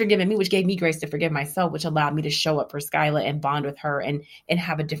she's forgiven me, which gave me grace to forgive myself, which allowed me to show up for Skyla and bond with her and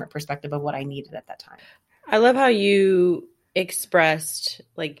have a different perspective of what I needed at that time. I love how you expressed,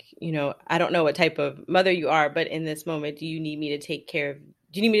 like, you know, I don't know what type of mother you are, but in this moment, do you need me to take care of,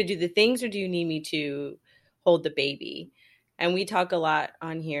 do you need me to do the things, or do you need me to hold the baby? And we talk a lot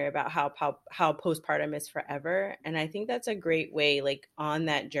on here about how postpartum is forever. And I think that's a great way, like, on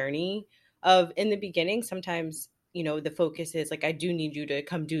that journey of, in the beginning, sometimes, you know, the focus is like, I do need you to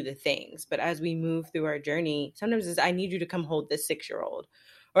come do the things. But as we move through our journey, sometimes it's, I need you to come hold this 6-year-old,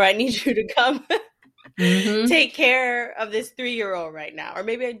 or I need you to come take care of this 3-year-old right now. Or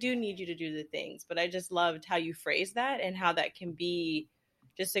maybe I do need you to do the things. But I just loved how you phrased that, and how that can be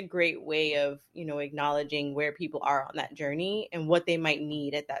just a great way of, you know, acknowledging where people are on that journey and what they might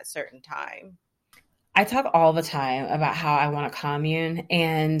need at that certain time. I talk all the time about how I want a commune,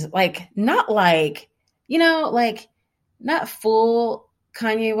 and like, not like, you know, like not full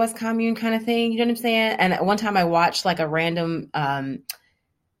Kanye West commune kind of thing. You know what I'm saying? And at one time I watched like a random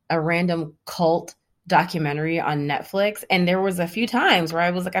cult documentary on Netflix, and there was a few times where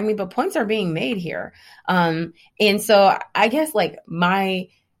I was like, I mean, but points are being made here. And so I guess like my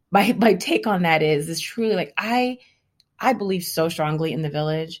take on that is truly like, I believe so strongly in the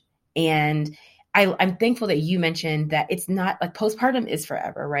village, and I'm thankful that you mentioned that it's not like postpartum is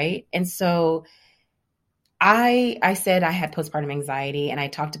forever, right? And so I said I had postpartum anxiety, and I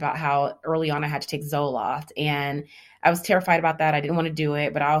talked about how early on I had to take Zoloft, and I was terrified about that. I didn't want to do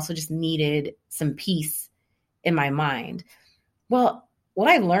it, but I also just needed some peace in my mind. Well,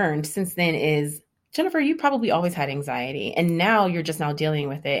 what I learned since then is, Jennifer, you probably always had anxiety, and now you're just now dealing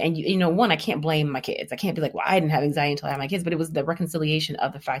with it. And you know, one, I can't blame my kids. I can't be like, well, I didn't have anxiety until I had my kids, but it was the reconciliation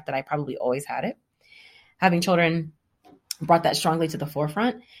of the fact that I probably always had it. Having children brought that strongly to the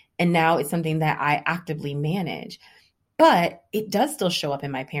forefront, and now it's something that I actively manage. But it does still show up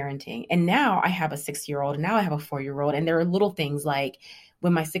in my parenting. And now I have a 6-year-old, and now I have a 4-year-old. And there are little things like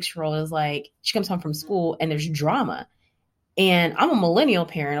when my 6-year-old is like, she comes home from school and there's drama. And I'm a millennial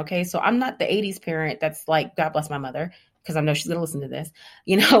parent, okay? So I'm not the 80s parent that's like, God bless my mother, because I know she's going to listen to this.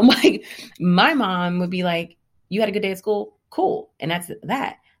 You know, like my mom would be like, you had a good day at school? Cool. And that's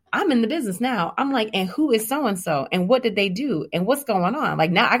that. I'm in the business now. I'm like, and who is so-and-so? And what did they do? And what's going on? Like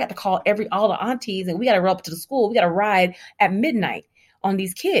now I got to call all the aunties, and we got to roll up to the school. We got to ride at midnight on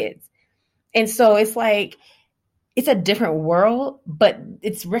these kids. And so it's like, it's a different world, but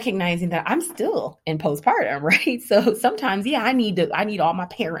it's recognizing that I'm still in postpartum, right? So sometimes, yeah, I need all my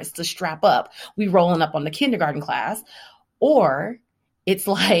parents to strap up. We rolling up on the kindergarten class, or it's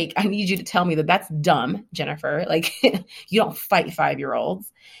like, I need you to tell me that that's dumb, Jennifer. Like, you don't fight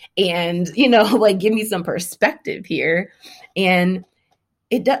 5-year-olds, and, you know, like, give me some perspective here. And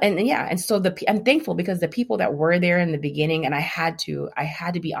it does. And yeah. And so I'm thankful because the people that were there in the beginning, and I had to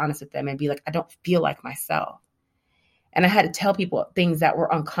be honest with them and be like, I don't feel like myself. And I had to tell people things that were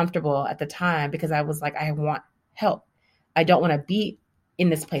uncomfortable at the time, because I was like, I want help. I don't want to be in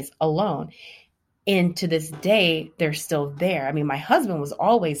this place alone. And to this day, they're still there. I mean, my husband was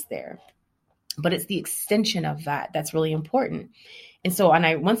always there, but it's the extension of that that's really important. And so,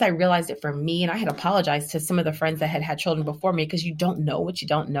 once I realized it for me, and I had apologized to some of the friends that had children before me, because you don't know what you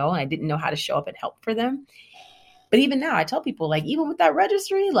don't know. And I didn't know how to show up and help for them. But even now I tell people, like, even with that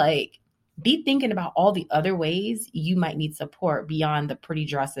registry, like, be thinking about all the other ways you might need support beyond the pretty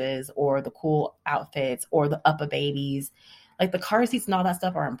dresses or the cool outfits or the upper babies. Like the car seats and all that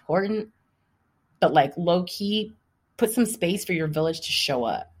stuff are important, but like low key, put some space for your village to show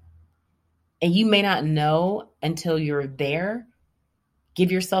up. And you may not know until you're there.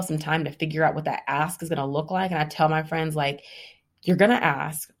 Give yourself some time to figure out what that ask is going to look like. And I tell my friends, like, you're going to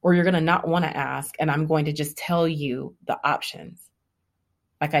ask, or you're going to not want to ask. And I'm going to just tell you the options.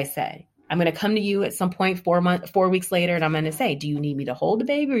 Like I said, I'm going to come to you at some point 4 weeks later, and I'm going to say, do you need me to hold the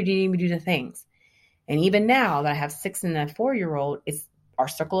baby, or do you need me to do the things? And even now that I have 6 and a 4-year-old, it's our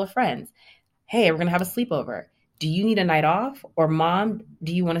circle of friends. Hey, we're going to have a sleepover. Do you need a night off? Or mom,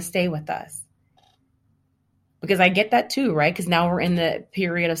 do you want to stay with us? Because I get that too, right? Because now we're in the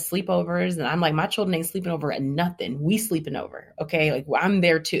period of sleepovers, and I'm like, my children ain't sleeping over at nothing. We sleeping over. Okay. Like, well, I'm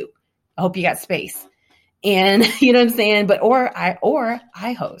there too. I hope you got space. And you know what I'm saying? But, or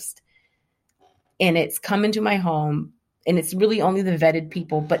I host, and it's coming to my home, and it's really only the vetted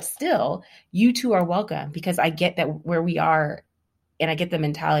people, but still you two are welcome, because I get that where we are, and I get the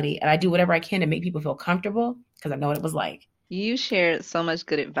mentality, and I do whatever I can to make people feel comfortable, because I know what it was like. You shared so much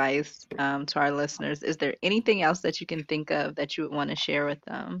good advice to our listeners. Is there anything else that you can think of that you would want to share with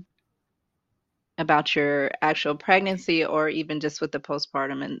them? about your actual pregnancy or even just with the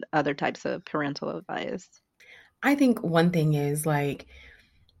postpartum and other types of parental advice? I think one thing is like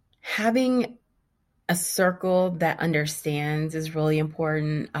having a circle that understands is really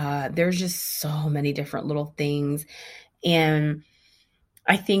important. There's just so many different little things. And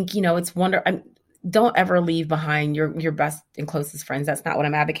I think, it's don't ever leave behind your best and closest friends. That's not what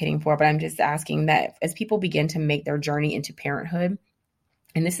I'm advocating for, but I'm just asking that as people begin to make their journey into parenthood,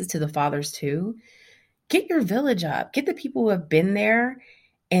 and this is to the fathers too, get your village up, get the people who have been there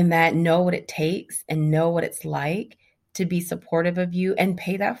and that know what it takes and know what it's like to be supportive of you, and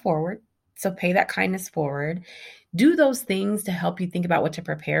pay that forward. So pay that kindness forward. Do those things to help you think about what to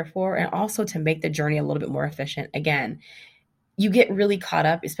prepare for, and also to make the journey a little bit more efficient. Again, you get really caught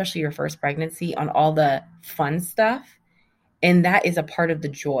up, especially your first pregnancy, on all the fun stuff. And that is a part of the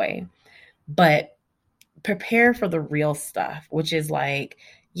joy. But prepare for the real stuff, which is like,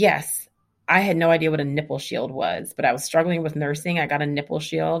 yes, I had no idea what a nipple shield was, but I was struggling with nursing. I got a nipple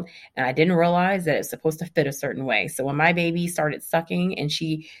shield and I didn't realize that it's supposed to fit a certain way. So when my baby started sucking and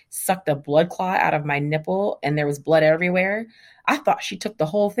she sucked a blood clot out of my nipple and there was blood everywhere, I thought she took the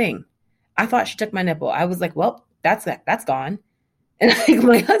whole thing. I thought she took my nipple. I was like, well, that's gone. And like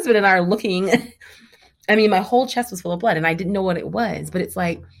my husband and I are looking, I mean, my whole chest was full of blood and I didn't know what it was, but it's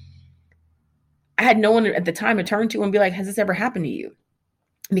like, I had no one at the time to turn to and be like, has this ever happened to you?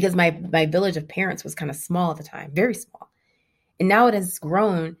 Because my village of parents was kind of small at the time, very small. And now it has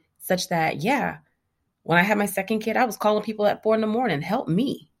grown such that, yeah, when I had my second kid, I was calling people at 4 a.m, help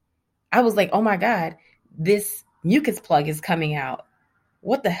me. I was like, oh my God, this mucus plug is coming out.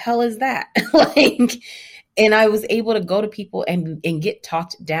 What the hell is that? And I was able to go to people and get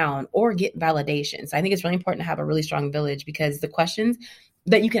talked down or get validation. So I think it's really important to have a really strong village, because the questions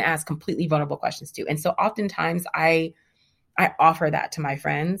that you can ask completely vulnerable questions to. And so oftentimes I offer that to my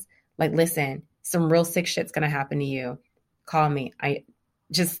friends, like, listen, some real sick shit's going to happen to you. Call me. I'm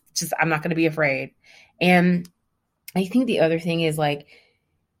not going to be afraid. And I think the other thing is, like,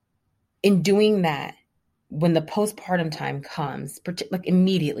 in doing that, when the postpartum time comes, like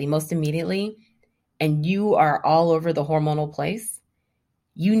most immediately, and you are all over the hormonal place,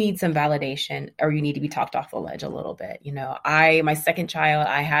 you need some validation, or you need to be talked off the ledge a little bit. My second child,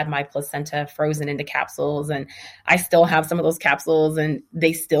 I had my placenta frozen into capsules, and I still have some of those capsules, and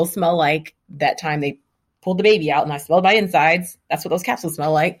they still smell like that time they pulled the baby out and I smelled my insides. That's what those capsules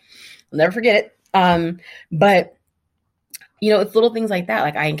smell like. I'll never forget it. But it's little things like that.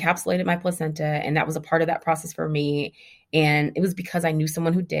 Like, I encapsulated my placenta, and that was a part of that process for me. And it was because I knew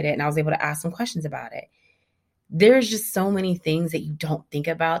someone who did it, and I was able to ask some questions about it. There's just so many things that you don't think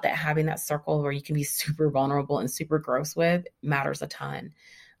about, that having that circle where you can be super vulnerable and super gross with matters a ton.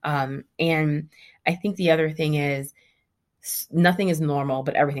 And I think the other thing is, nothing is normal,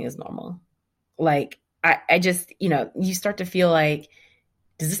 but everything is normal. Like, I just, you start to feel like,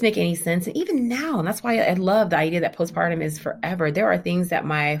 does this make any sense? And even now, and that's why I love the idea that postpartum is forever. There are things that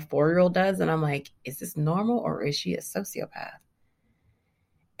my 4-year-old does, and I'm like, is this normal, or is she a sociopath?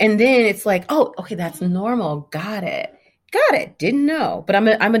 And then it's like, oh, okay, that's normal. Got it. Didn't know. But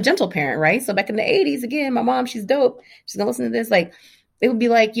I'm a gentle parent, right? So back in the 80s, again, my mom, she's dope. She's gonna listen to this. Like, it would be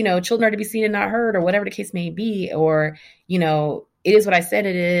like, children are to be seen and not heard, or whatever the case may be. Or, it is what I said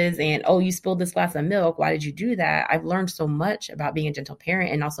it is. And, oh, you spilled this glass of milk. Why did you do that? I've learned so much about being a gentle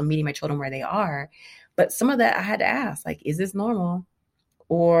parent, and also meeting my children where they are. But some of that I had to ask, like, is this normal?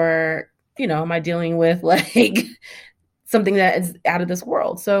 Or, am I dealing with like something that is out of this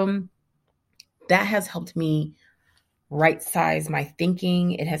world? So that has helped me right size my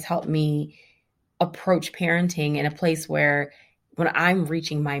thinking. It has helped me approach parenting in a place where, when I'm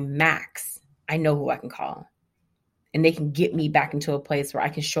reaching my max, I know who I can call, and they can get me back into a place where I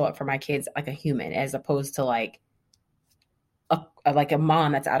can show up for my kids like a human, as opposed to like a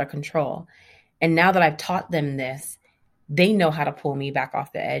mom that's out of control. And now that I've taught them this, they know how to pull me back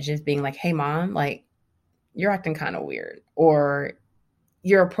off the edges, being like, hey, mom, like, you're acting kind of weird, or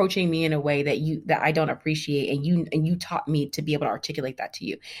you're approaching me in a way that I don't appreciate. And you taught me to be able to articulate that to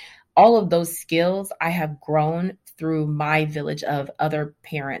you. All of those skills I have grown through my village of other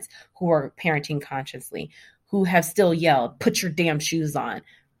parents who are parenting consciously, who have still yelled, put your damn shoes on,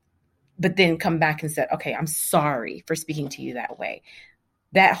 but then come back and said, okay, I'm sorry for speaking to you that way.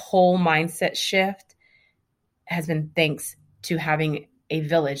 That whole mindset shift has been thanks to having a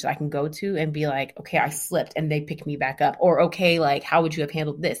village that I can go to and be like, okay, I slipped, and they pick me back up. Or, okay, like, how would you have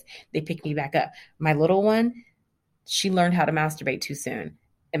handled this? They pick me back up. My little one, she learned how to masturbate too soon,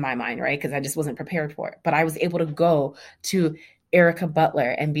 in my mind, right? Because I just wasn't prepared for it. But I was able to go to Erica Butler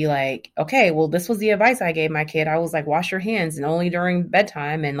and be like, okay, well, this was the advice I gave my kid. I was like, wash your hands and only during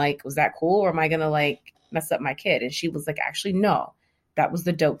bedtime. And like, was that cool? Or am I going to like mess up my kid? And she was like, actually, no, that was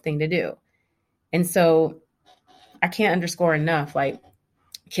the dope thing to do. And so I can't underscore enough, like,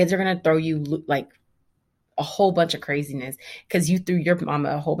 kids are going to throw you like a whole bunch of craziness because you threw your mama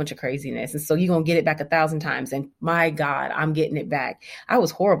a whole bunch of craziness. And so you're going to get it back 1,000 times. And my God, I'm getting it back. I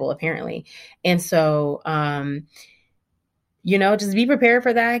was horrible, apparently. And so, just be prepared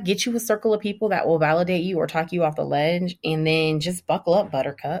for that. Get you a circle of people that will validate you or talk you off the ledge, and then just buckle up,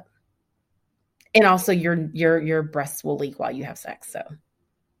 buttercup. And also your breasts will leak while you have sex. So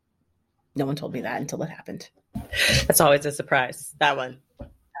no one told me that until it happened. That's always a surprise. That one.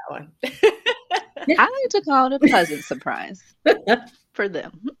 I like to call it a pleasant surprise for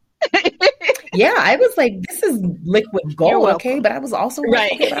them. Yeah, I was like, this is liquid gold, okay? But I was also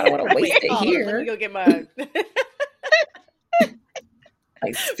like, okay, but I don't want to waste it here. Let me go get my...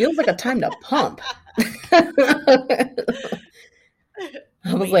 Like, feels like a time to pump. I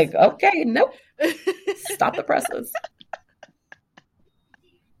was like, okay, nope. Stop the presses.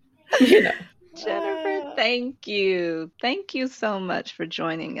 Jennifer, thank you. Thank you so much for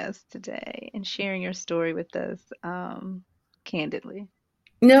joining us today and sharing your story with us candidly.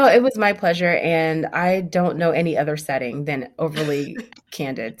 No, it was my pleasure. And I don't know any other setting than overly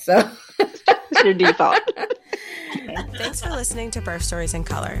candid. So it's your default. Thanks for listening to Birth Stories in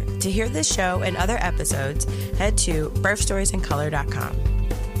Color. To hear this show and other episodes, head to birthstoriesincolor.com.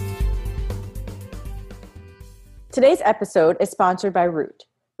 Today's episode is sponsored by Root,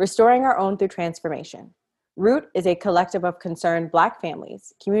 Restoring Our Own Through Transformation. Root is a collective of concerned Black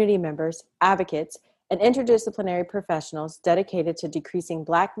families, community members, advocates, and interdisciplinary professionals dedicated to decreasing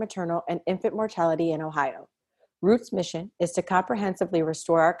Black maternal and infant mortality in Ohio. Root's mission is to comprehensively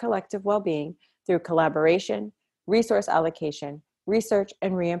restore our collective well-being through collaboration, resource allocation, research,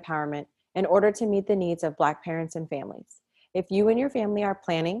 and re-empowerment in order to meet the needs of Black parents and families. If you and your family are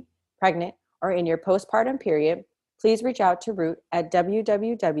planning, pregnant, or in your postpartum period, please reach out to Root at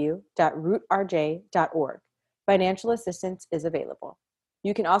www.rootrj.org. Financial assistance is available.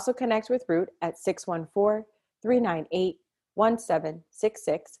 You can also connect with Root at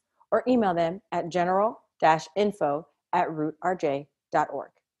 614-398-1766 or email them at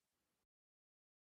general-info@rootrj.org.